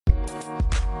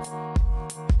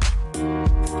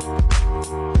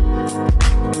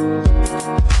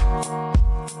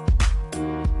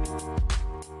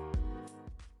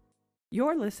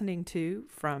You're listening to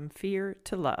From Fear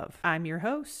to Love. I'm your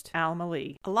host, Alma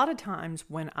Lee. A lot of times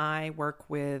when I work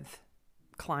with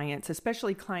clients,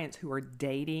 especially clients who are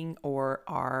dating or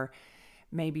are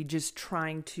maybe just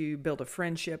trying to build a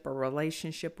friendship or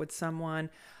relationship with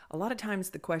someone, a lot of times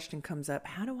the question comes up,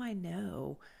 how do I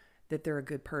know that they're a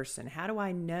good person? How do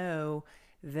I know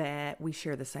that we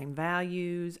share the same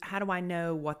values? How do I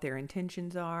know what their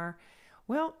intentions are?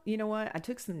 Well, you know what? I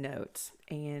took some notes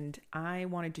and I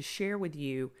wanted to share with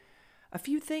you a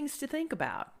few things to think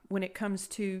about when it comes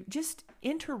to just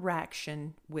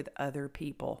interaction with other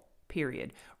people,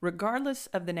 period, regardless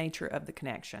of the nature of the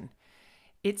connection.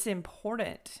 It's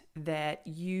important that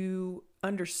you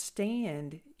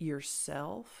understand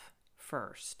yourself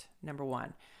first, number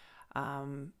one.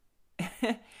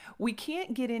 We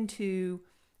can't get into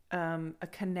a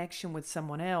connection with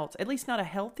someone else, at least not a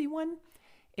healthy one,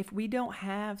 if we don't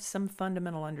have some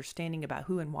fundamental understanding about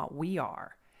who and what we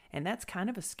are. And that's kind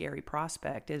of a scary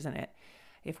prospect, isn't it?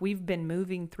 If we've been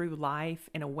moving through life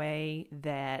in a way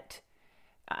that,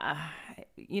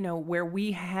 where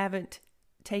we haven't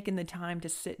taken the time to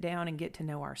sit down and get to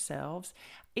know ourselves,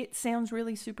 it sounds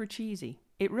really super cheesy.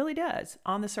 It really does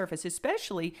on the surface,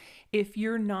 especially if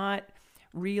you're not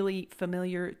really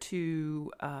familiar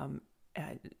to,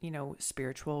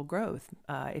 spiritual growth.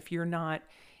 If you're not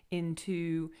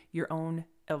into your own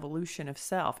evolution of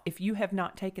self. If you have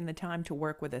not taken the time to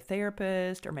work with a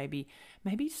therapist or maybe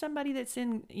somebody that's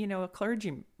in, a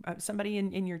clergy, somebody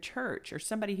in your church or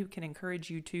somebody who can encourage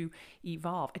you to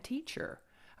evolve, a teacher,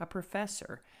 a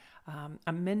professor,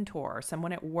 a mentor,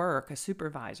 someone at work, a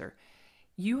supervisor,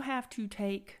 you have to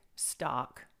take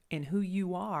stock in who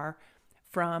you are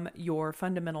from your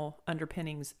fundamental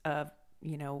underpinnings of,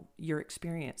 your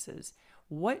experiences.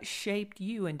 What shaped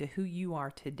you into who you are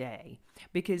today?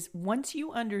 Because once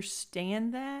you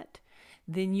understand that,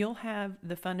 then you'll have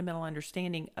the fundamental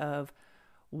understanding of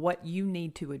what you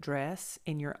need to address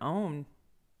in your own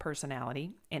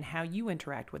personality and how you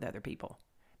interact with other people.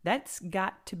 That's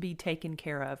got to be taken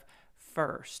care of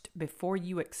first before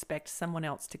you expect someone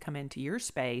else to come into your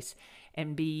space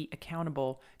and be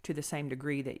accountable to the same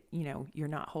degree that, you're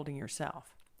not holding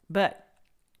yourself. But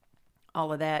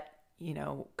all of that,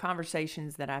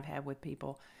 conversations that I've had with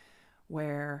people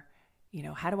where,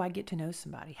 how do I get to know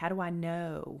somebody? How do I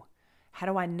know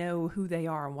who they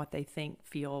are and what they think,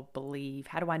 feel, believe?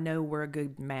 How do I know we're a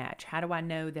good match? How do I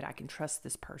know that I can trust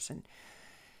this person?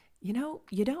 You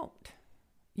don't.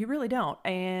 You really don't.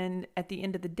 And at the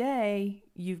end of the day,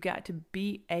 you've got to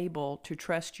be able to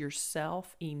trust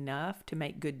yourself enough to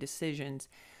make good decisions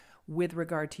with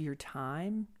regard to your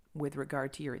time, with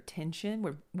regard to your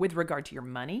attention, with regard to your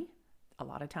money. A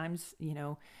lot of times,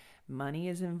 money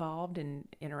is involved in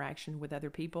interaction with other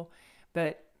people.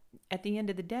 But at the end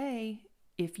of the day,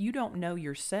 if you don't know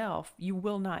yourself, you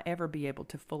will not ever be able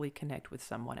to fully connect with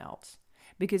someone else.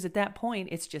 Because at that point,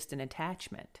 it's just an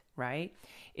attachment, right?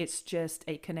 It's just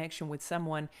a connection with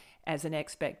someone as an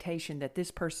expectation that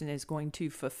this person is going to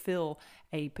fulfill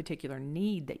a particular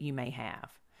need that you may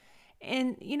have.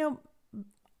 And,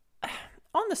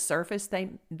 on the surface,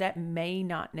 that may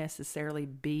not necessarily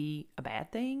be a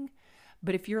bad thing,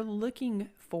 but if you're looking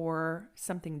for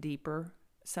something deeper,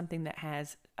 something that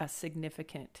has a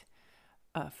significant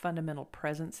fundamental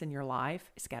presence in your life,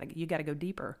 you got to go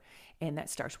deeper, and that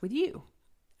starts with you.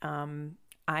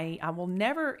 I will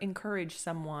never encourage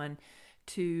someone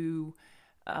to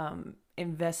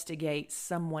investigate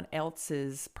someone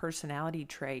else's personality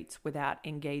traits without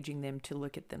engaging them to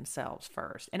look at themselves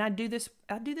first. And I do this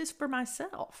for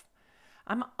myself.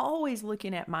 I'm always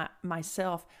looking at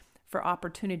myself for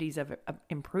opportunities of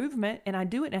improvement, and I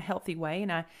do it in a healthy way.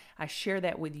 And I share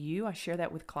that with you. I share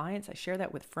that with clients. I share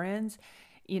that with friends.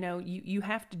 You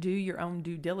have to do your own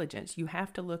due diligence. You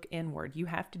have to look inward. You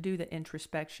have to do the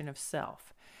introspection of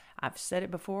self. I've said it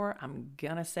before. I'm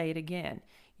going to say it again.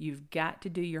 You've got to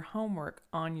do your homework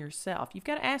on yourself. You've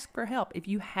got to ask for help. If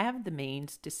you have the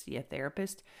means to see a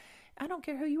therapist, I don't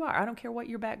care who you are. I don't care what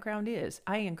your background is.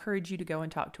 I encourage you to go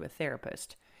and talk to a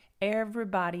therapist.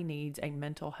 Everybody needs a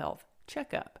mental health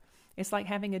checkup. It's like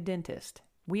having a dentist.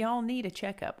 We all need a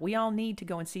checkup. We all need to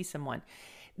go and see someone.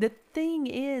 The thing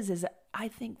is I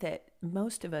think that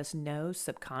most of us know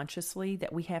subconsciously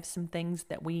that we have some things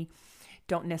that we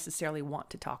don't necessarily want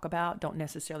to talk about, don't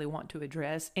necessarily want to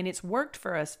address. And it's worked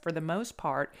for us for the most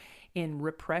part in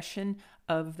repression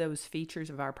of those features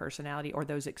of our personality or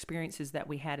those experiences that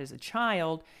we had as a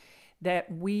child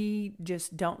that we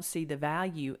just don't see the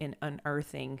value in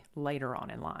unearthing later on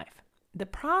in life. The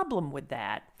problem with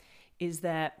that is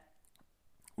that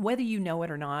whether you know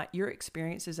it or not, your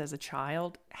experiences as a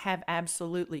child have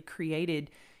absolutely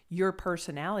created your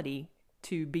personality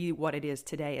to be what it is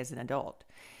today as an adult.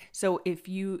 So if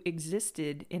you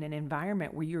existed in an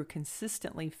environment where you're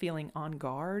consistently feeling on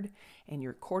guard and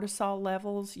your cortisol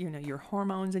levels, your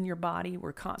hormones in your body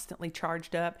were constantly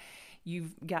charged up,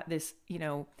 you've got this,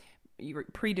 you're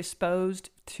predisposed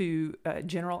to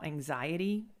general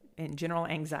anxiety and general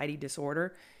anxiety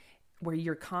disorder, where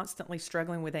you're constantly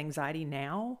struggling with anxiety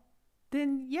now,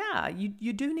 then yeah,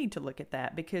 you do need to look at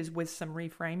that, because with some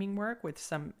reframing work, with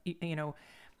some,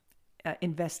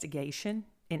 investigation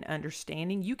and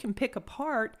understanding, you can pick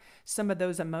apart some of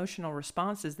those emotional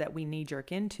responses that we knee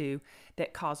jerk into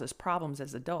that cause us problems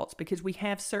as adults, because we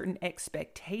have certain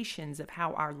expectations of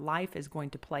how our life is going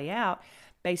to play out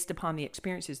based upon the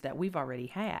experiences that we've already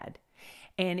had.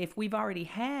 And if we've already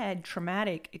had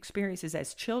traumatic experiences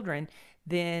as children,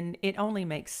 then it only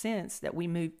makes sense that we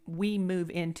move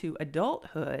into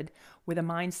adulthood with a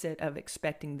mindset of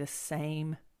expecting the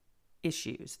same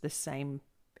issues, the same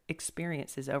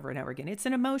experiences over and over again. It's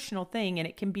an emotional thing, and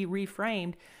it can be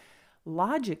reframed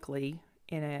logically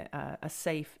in a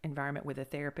safe environment with a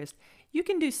therapist. You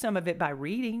can do some of it by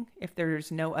reading if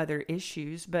there's no other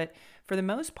issues, but for the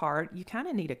most part, you kind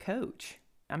of need a coach.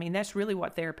 I mean, that's really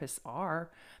what therapists are.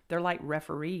 They're like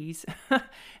referees,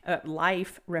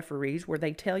 life referees, where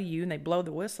they tell you and they blow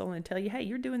the whistle and tell you, hey,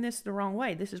 you're doing this the wrong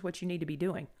way. This is what you need to be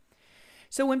doing.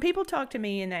 So when people talk to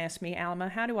me and ask me, Alma,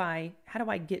 how do I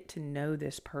get to know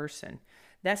this person?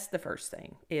 That's the first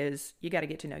thing, is you got to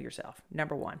get to know yourself.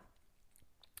 Number one,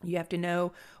 you have to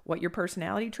know what your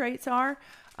personality traits are.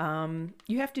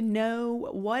 You have to know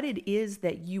what it is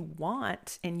that you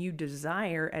want and you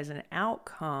desire as an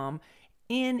outcome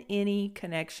in any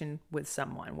connection with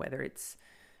someone, whether it's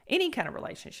any kind of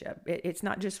relationship. It's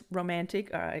not just romantic.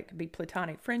 It could be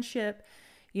platonic friendship.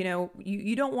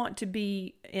 You don't want to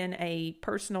be in a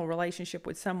personal relationship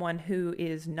with someone who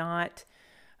is not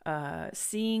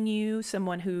seeing you,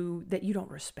 someone that you don't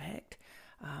respect.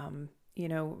 I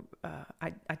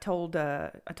told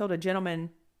a gentleman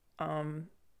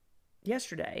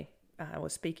yesterday I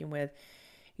was speaking with,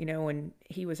 and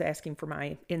he was asking for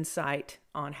my insight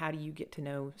on how do you get to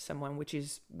know someone, which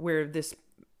is where this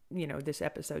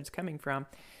episode's coming from.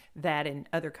 That and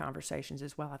other conversations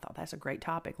as well. I thought that's a great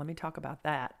topic. Let me talk about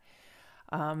that.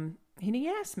 And he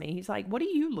asked me, he's like, what do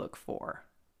you look for?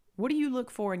 What do you look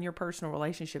for in your personal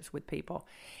relationships with people?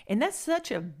 And that's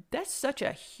such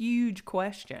a huge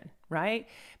question, right?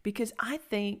 Because I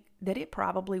think that it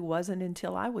probably wasn't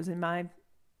until I was in my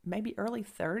maybe early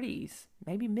 30s,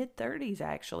 maybe mid 30s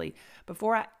actually,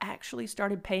 before I actually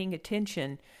started paying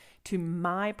attention to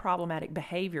my problematic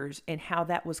behaviors and how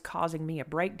that was causing me a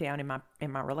breakdown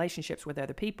in my relationships with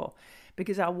other people,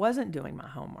 because I wasn't doing my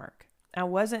homework. I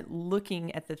wasn't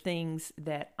looking at the things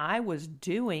that I was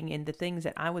doing and the things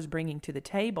that I was bringing to the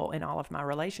table in all of my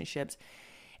relationships,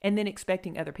 and then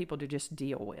expecting other people to just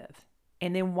deal with.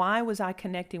 And then why was I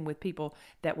connecting with people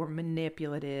that were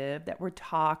manipulative, that were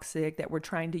toxic, that were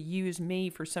trying to use me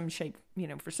for some shape,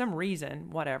 for some reason,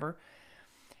 whatever.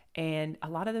 And a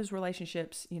lot of those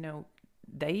relationships,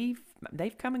 they've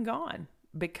come and gone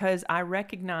because I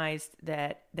recognized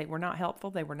that they were not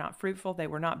helpful. They were not fruitful. They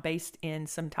were not based in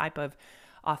some type of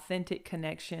authentic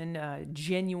connection,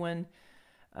 genuine,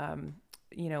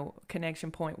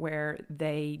 connection point where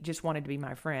they just wanted to be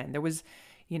my friend. There was,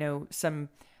 some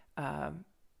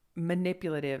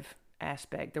manipulative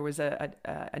aspect. There was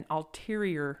an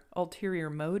ulterior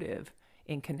motive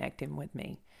in connecting with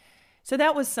me. So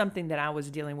that was something that I was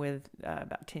dealing with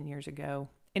about 10 years ago.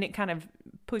 And it kind of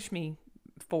pushed me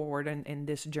forward in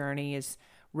this journey, is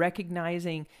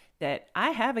recognizing that I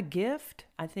have a gift.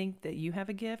 I think that you have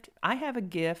a gift. I have a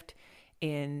gift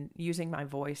in using my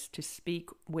voice to speak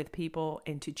with people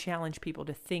and to challenge people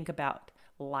to think about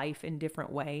life in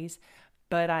different ways.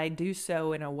 But I do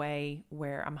so in a way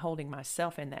where I'm holding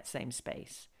myself in that same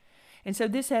space. And so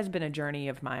this has been a journey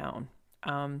of my own.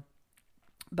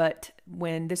 But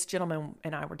when this gentleman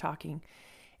and I were talking,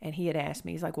 and he had asked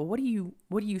me, he's like, well, what do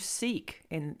you seek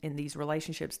in these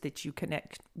relationships that you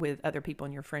connect with other people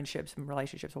in your friendships and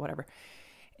relationships or whatever?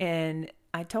 And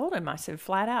I told him, I said,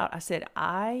 flat out, I said,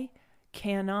 I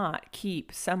cannot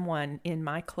keep someone in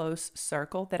my close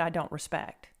circle that I don't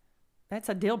respect. That's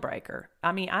a deal breaker.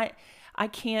 I mean, I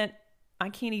can't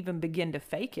even begin to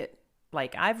fake it.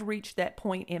 Like, I've reached that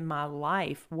point in my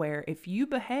life where if you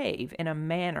behave in a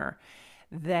manner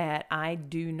that I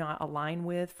do not align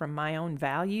with from my own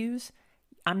values,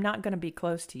 I'm not going to be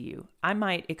close to you. I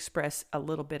might express a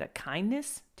little bit of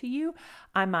kindness to you.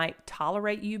 I might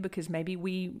tolerate you because maybe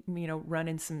we, run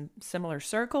in some similar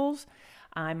circles.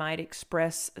 I might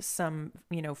express some,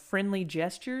 friendly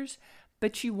gestures,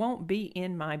 but you won't be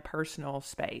in my personal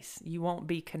space. You won't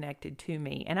be connected to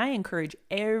me. And I encourage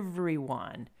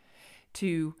everyone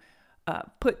to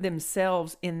put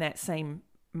themselves in that same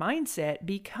mindset,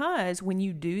 because when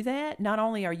you do that, not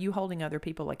only are you holding other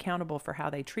people accountable for how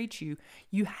they treat you,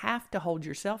 you have to hold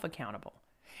yourself accountable,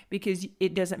 because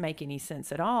it doesn't make any sense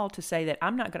at all to say that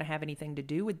I'm not going to have anything to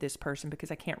do with this person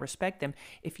because I can't respect them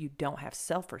if you don't have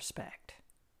self-respect,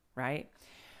 right?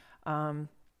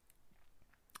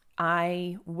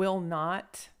 I will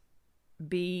not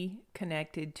be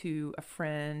connected to a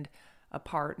friend, a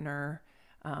partner,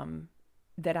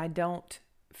 that I don't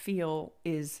feel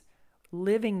is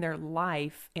living their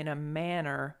life in a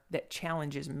manner that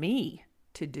challenges me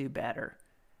to do better.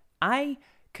 I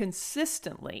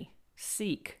consistently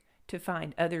seek to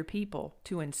find other people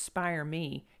to inspire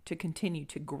me to continue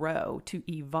to grow, to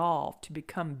evolve, to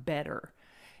become better.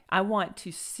 I want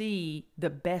to see the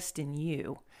best in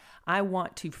you. I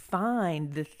want to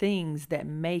find the things that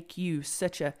make you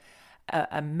such a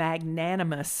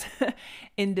magnanimous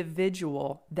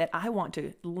individual that I want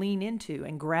to lean into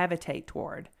and gravitate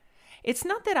toward. It's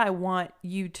not that I want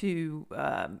you to,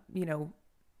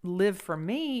 live for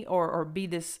me or be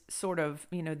this sort of,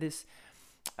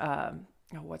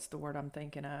 what's the word I'm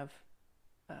thinking of?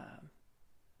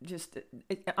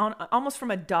 Almost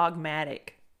from a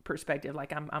dogmatic perspective,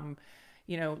 like I'm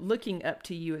looking up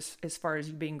to you as far as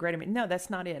you being greater than me. No, that's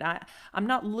not it. I'm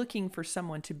not looking for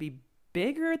someone to be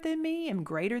bigger than me and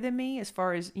greater than me as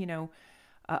far as,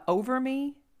 over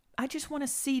me. I just want to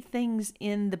see things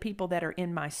in the people that are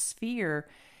in my sphere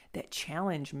that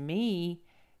challenge me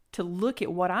to look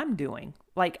at what I'm doing.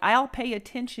 Like, I'll pay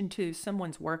attention to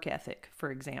someone's work ethic, for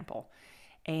example.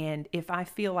 And if I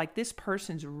feel like this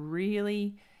person's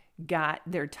really got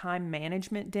their time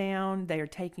management down, they're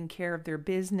taking care of their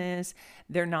business,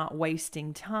 they're not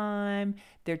wasting time,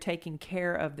 they're taking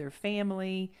care of their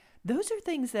family, those are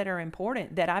things that are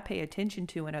important that I pay attention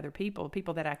to in other people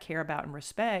that I care about and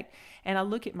respect. And I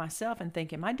look at myself and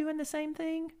think, am I doing the same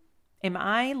thing? Am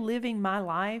I living my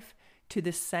life to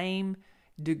the same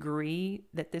degree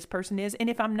that this person is? And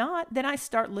if I'm not, then I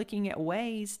start looking at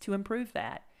ways to improve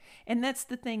that. And that's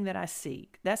the thing that I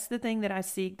seek. That's the thing that I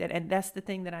seek, and that's the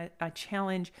thing that I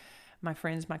challenge my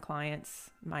friends, my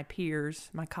clients, my peers,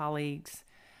 my colleagues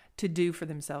to do for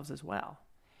themselves as well.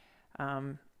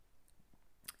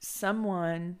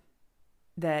 Someone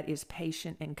that is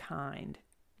patient and kind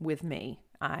with me.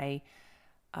 I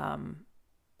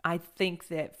think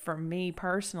that for me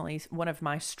personally, one of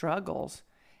my struggles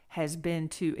has been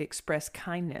to express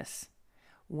kindness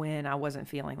when I wasn't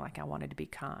feeling like I wanted to be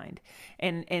kind.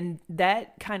 And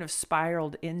that kind of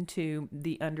spiraled into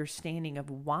the understanding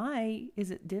of why is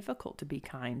it difficult to be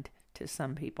kind to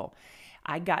some people.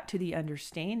 I got to the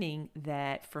understanding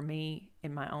that for me,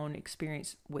 in my own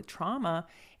experience with trauma,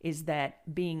 is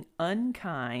that being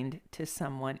unkind to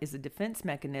someone is a defense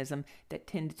mechanism that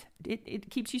it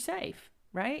keeps you safe,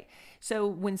 right? So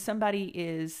when somebody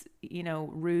is,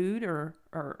 rude or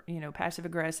passive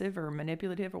aggressive or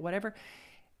manipulative or whatever,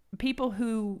 people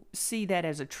who see that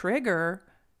as a trigger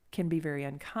can be very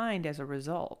unkind as a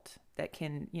result. That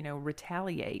can,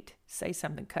 retaliate, say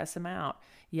something, cuss them out,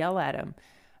 yell at them,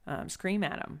 scream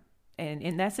at them.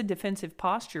 And that's a defensive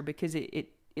posture, because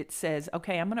it says,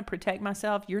 okay, I'm going to protect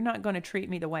myself. You're not going to treat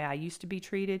me the way I used to be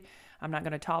treated. I'm not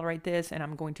going to tolerate this. And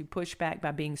I'm going to push back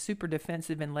by being super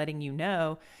defensive and letting you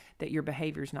know that your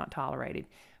behavior is not tolerated.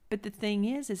 But the thing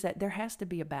is that there has to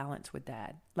be a balance with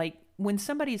that. Like, when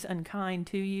somebody's unkind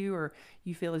to you or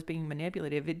you feel is being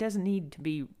manipulative, it doesn't need to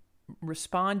be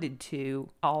responded to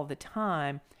all the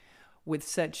time with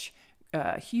such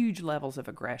huge levels of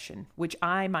aggression, which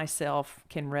I myself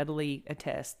can readily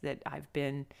attest that I've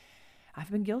been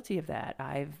guilty of that.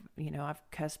 I've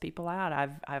cussed people out.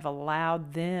 I've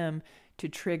allowed them to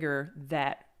trigger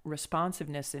that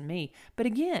responsiveness in me. But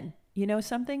again,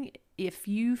 something, if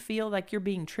you feel like you're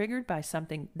being triggered by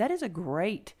something, that is a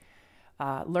great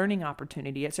learning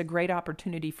opportunity. It's a great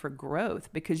opportunity for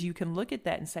growth, because you can look at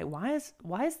that and say, why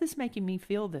is this making me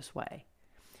feel this way?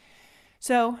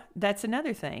 So that's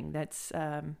another thing. That's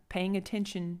paying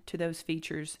attention to those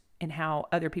features and how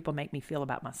other people make me feel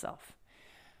about myself.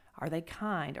 Are they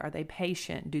kind? Are they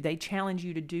patient? Do they challenge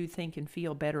you to do, think, and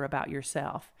feel better about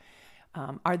yourself?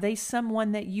 Are they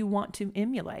someone that you want to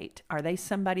emulate? Are they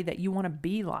somebody that you want to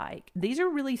be like? These are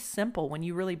really simple when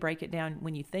you really break it down,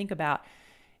 when you think about,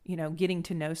 getting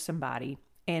to know somebody,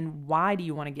 and why do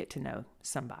you want to get to know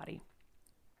somebody?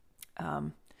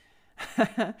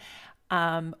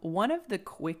 One of the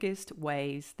quickest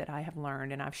ways that I have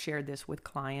learned, and I've shared this with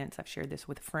clients, I've shared this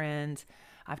with friends,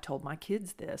 I've told my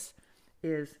kids this,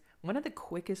 is one of the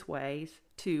quickest ways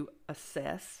to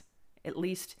assess, at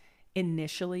least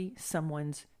initially,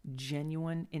 someone's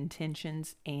genuine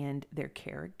intentions and their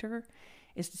character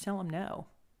is to tell them no.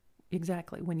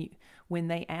 Exactly. When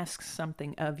they ask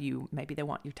something of you, maybe they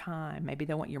want your time, maybe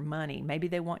they want your money, maybe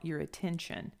they want your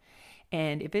attention.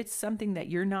 And if it's something that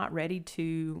you're not ready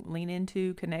to lean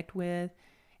into, connect with,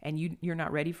 and you're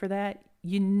not ready for that,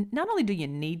 you not only do you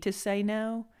need to say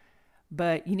no,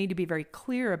 but you need to be very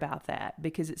clear about that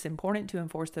because it's important to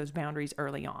enforce those boundaries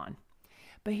early on.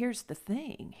 But here's the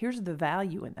thing. Here's the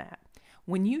value in that.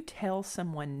 When you tell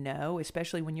someone no,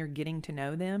 especially when you're getting to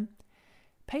know them,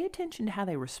 pay attention to how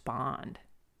they respond.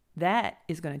 That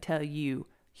is going to tell you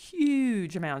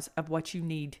huge amounts of what you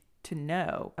need to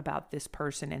know about this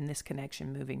person and this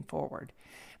connection moving forward.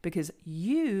 Because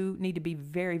you need to be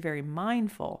very, very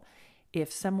mindful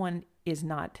if someone is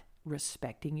not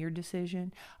respecting your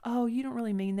decision. Oh, you don't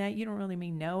really mean that. You don't really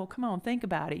mean no. Come on, think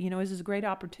about it. This is a great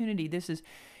opportunity. This is,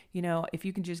 if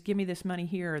you can just give me this money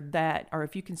here or that, or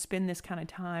if you can spend this kind of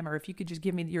time, or if you could just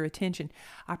give me your attention,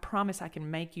 I promise I can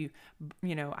make you,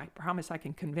 I promise I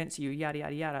can convince you, yada,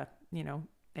 yada, yada,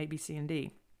 A, B, C, and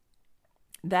D.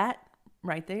 That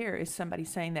right there is somebody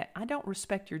saying that I don't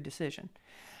respect your decision.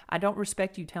 I don't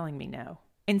respect you telling me no.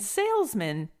 And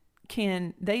salesmen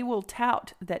they will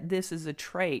tout that this is a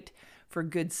trait for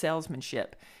good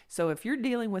salesmanship. So if you're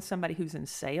dealing with somebody who's in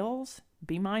sales,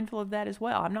 be mindful of that as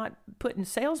well. I'm not putting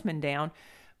salesmen down,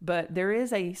 but there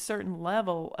is a certain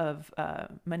level of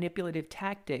manipulative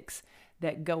tactics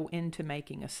that go into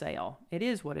making a sale. It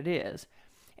is what it is.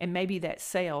 And maybe that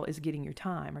sale is getting your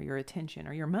time or your attention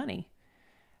or your money.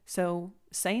 So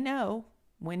say no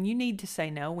when you need to say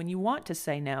no, when you want to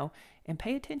say no, and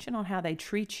pay attention on how they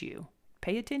treat you.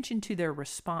 Pay attention to their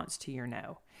response to your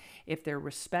no. If they're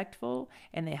respectful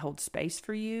and they hold space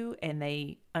for you and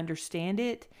they understand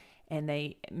it, and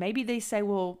maybe they say,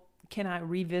 well, can I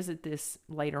revisit this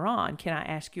later on? Can I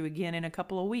ask you again in a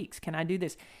couple of weeks? Can I do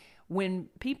this? When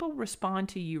people respond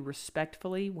to you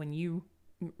respectfully, when you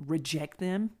reject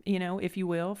them, if you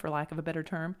will, for lack of a better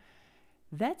term,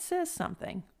 that says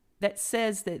something. That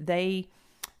says that they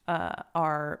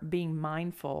are being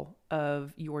mindful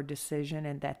of your decision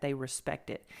and that they respect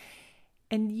it.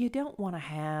 And you don't want to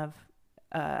have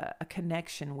a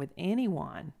connection with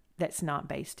anyone that's not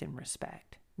based in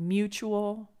respect.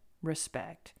 Mutual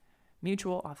respect,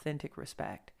 mutual authentic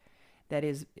respect that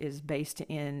is based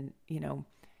in,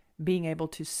 being able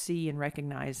to see and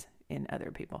recognize in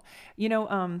other people.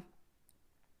 I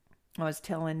was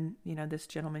telling, this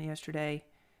gentleman yesterday,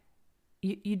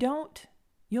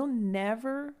 you'll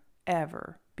never,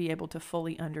 ever be able to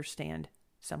fully understand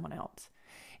someone else.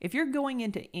 If you're going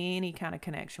into any kind of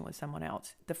connection with someone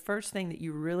else, the first thing that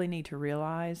you really need to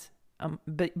realize,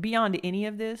 but beyond any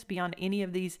of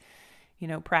these,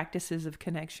 practices of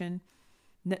connection,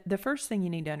 the first thing you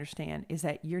need to understand is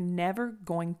that you're never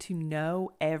going to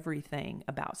know everything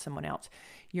about someone else.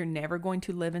 You're never going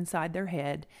to live inside their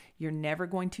head. You're never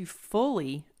going to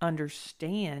fully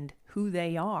understand who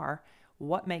they are,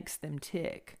 what makes them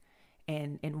tick,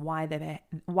 and why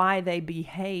they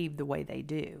behave the way they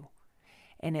do.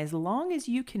 And as long as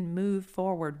you can move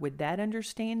forward with that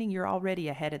understanding, you're already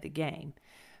ahead of the game.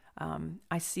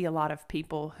 I see a lot of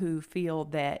people who feel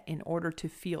that in order to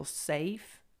feel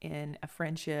safe in a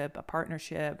friendship, a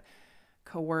partnership,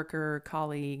 coworker,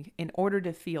 colleague, in order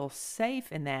to feel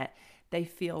safe in that, they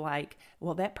feel like,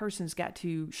 well, that person's got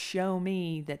to show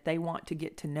me that they want to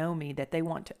get to know me, that they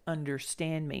want to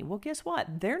understand me. Well, guess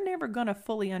what? They're never going to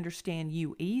fully understand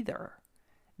you either.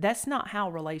 That's not how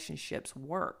relationships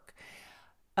work.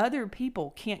 Other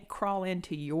people can't crawl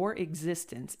into your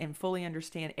existence and fully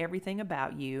understand everything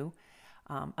about you,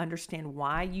 understand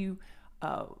why you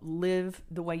live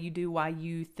the way you do, why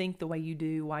you think the way you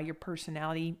do, why your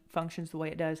personality functions the way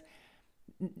it does.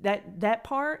 That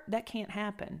part, that can't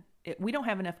happen. We don't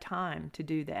have enough time to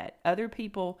do that. Other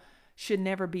people should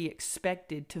never be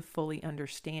expected to fully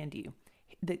understand you.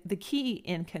 The key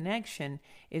in connection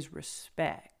is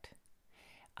respect.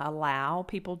 Allow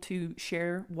people to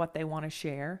share what they want to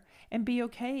share and be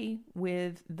okay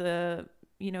with the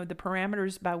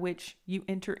parameters by which you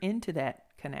enter into that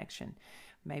connection.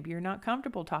 Maybe you're not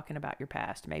comfortable talking about your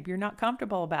past. Maybe you're not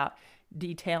comfortable about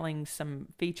detailing some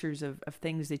features of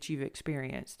things that you've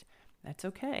experienced. That's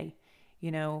okay.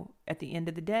 At the end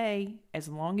of the day, as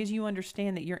long as you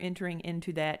understand that you're entering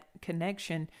into that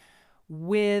connection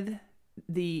with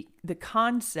the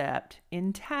concept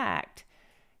intact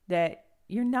that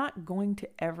you're not going to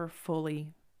ever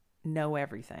fully know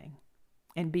everything.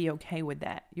 and be okay with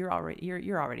that. You're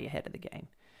already ahead of the game.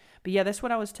 But yeah, that's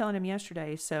what I was telling him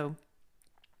yesterday. So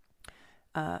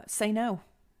say no.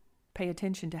 Pay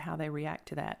attention to how they react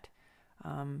to that.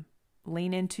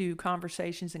 Lean into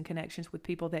conversations and connections with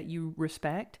people that you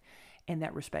respect and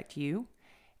that respect you.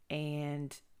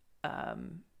 And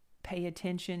pay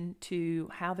attention to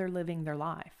how they're living their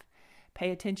life.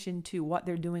 Pay attention to what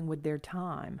they're doing with their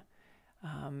time.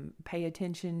 Pay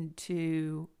attention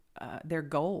to their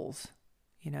goals.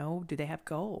 Do they have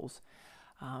goals?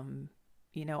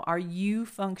 Are you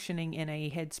functioning in a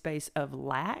headspace of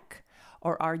lack,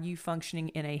 or are you functioning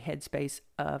in a headspace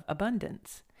of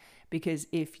abundance? Because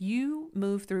if you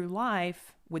move through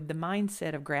life with the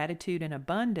mindset of gratitude and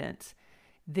abundance,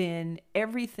 then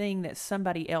everything that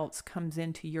somebody else comes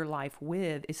into your life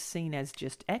with is seen as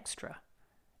just extra.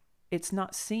 It's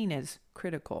not seen as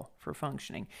critical for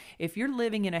functioning. If you're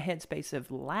living in a headspace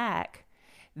of lack,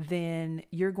 then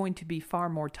you're going to be far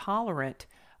more tolerant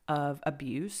of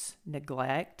abuse,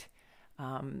 neglect,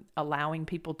 allowing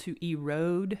people to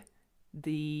erode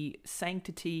the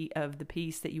sanctity of the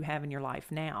peace that you have in your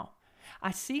life now.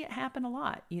 I see it happen a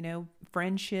lot,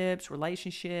 friendships,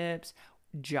 relationships,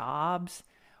 jobs,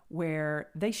 where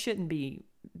they shouldn't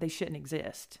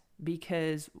exist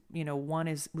because, one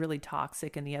is really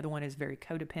toxic and the other one is very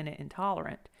codependent and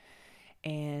intolerant.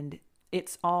 And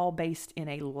it's all based in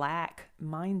a lack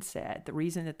mindset. The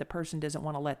reason that the person doesn't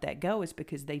want to let that go is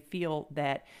because they feel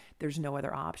that there's no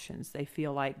other options. They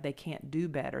feel like they can't do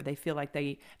better. They feel like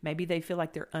they feel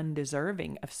like they're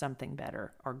undeserving of something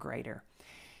better or greater.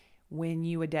 When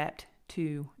you adapt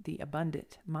to the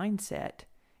abundant mindset,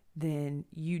 then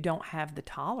you don't have the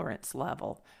tolerance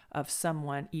level of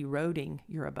someone eroding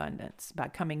your abundance by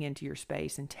coming into your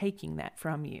space and taking that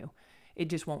from you. It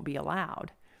just won't be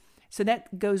allowed. So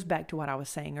that goes back to what I was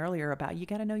saying earlier about you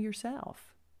got to know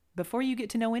yourself. Before you get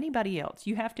to know anybody else,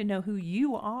 you have to know who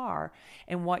you are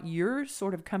and what you're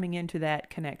sort of coming into that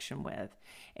connection with,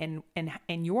 and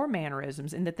your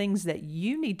mannerisms and the things that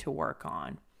you need to work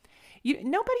on.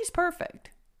 Nobody's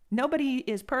perfect. Nobody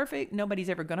is perfect. Nobody's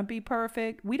ever going to be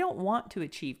perfect. We don't want to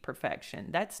achieve perfection.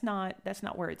 That's not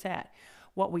where it's at.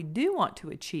 What we do want to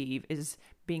achieve is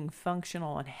being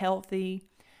functional and healthy,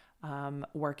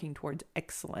 working towards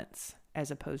excellence as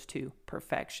opposed to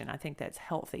perfection. I think that's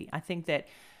healthy. I think that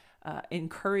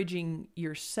encouraging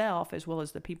yourself as well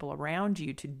as the people around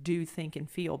you to do, think, and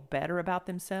feel better about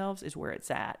themselves is where it's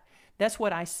at. That's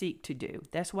what I seek to do.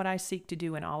 That's what I seek to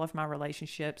do in all of my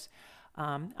relationships.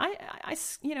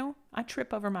 I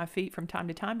trip over my feet from time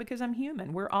to time because I'm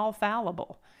human. We're all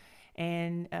fallible.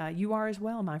 And you are as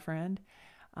well, my friend.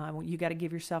 You got to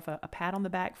give yourself a pat on the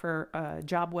back for a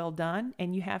job well done.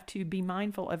 And you have to be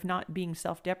mindful of not being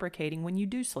self-deprecating when you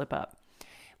do slip up.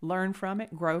 Learn from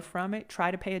it, grow from it,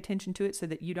 try to pay attention to it so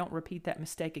that you don't repeat that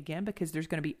mistake again, because there's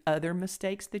going to be other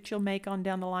mistakes that you'll make on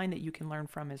down the line that you can learn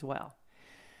from as well.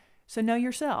 So know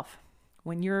yourself.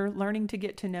 When you're learning to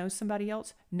get to know somebody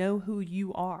else, know who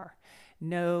you are.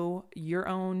 Know your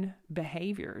own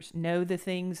behaviors. Know the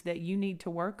things that you need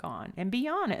to work on. And be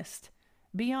honest.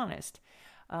 Be honest.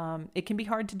 It can be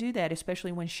hard to do that,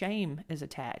 especially when shame is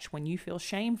attached, when you feel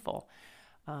shameful.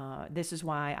 This is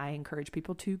why I encourage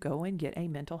people to go and get a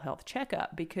mental health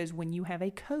checkup, because when you have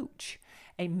a coach,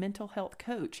 a mental health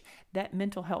coach, that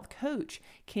mental health coach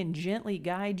can gently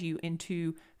guide you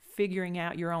into figuring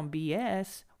out your own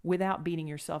BS without beating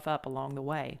yourself up along the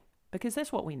way, because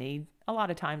that's what we need. A lot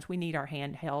of times we need our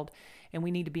hand held and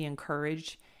we need to be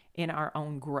encouraged in our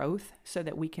own growth so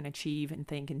that we can achieve and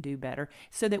think and do better,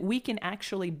 so that we can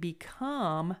actually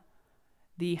become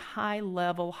the high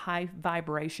level, high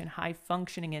vibration, high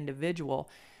functioning individual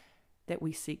that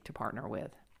we seek to partner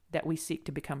with, that we seek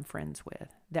to become friends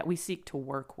with, that we seek to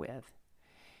work with.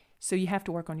 So you have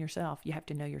to work on yourself. You have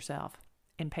to know yourself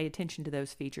and pay attention to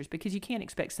those features, because you can't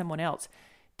expect someone else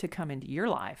to come into your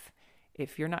life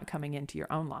if you're not coming into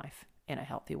your own life in a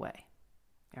healthy way.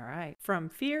 All right. From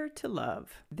fear to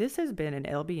love. This has been an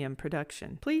LBM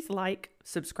production. Please like,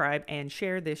 subscribe, and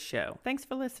share this show. Thanks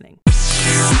for listening.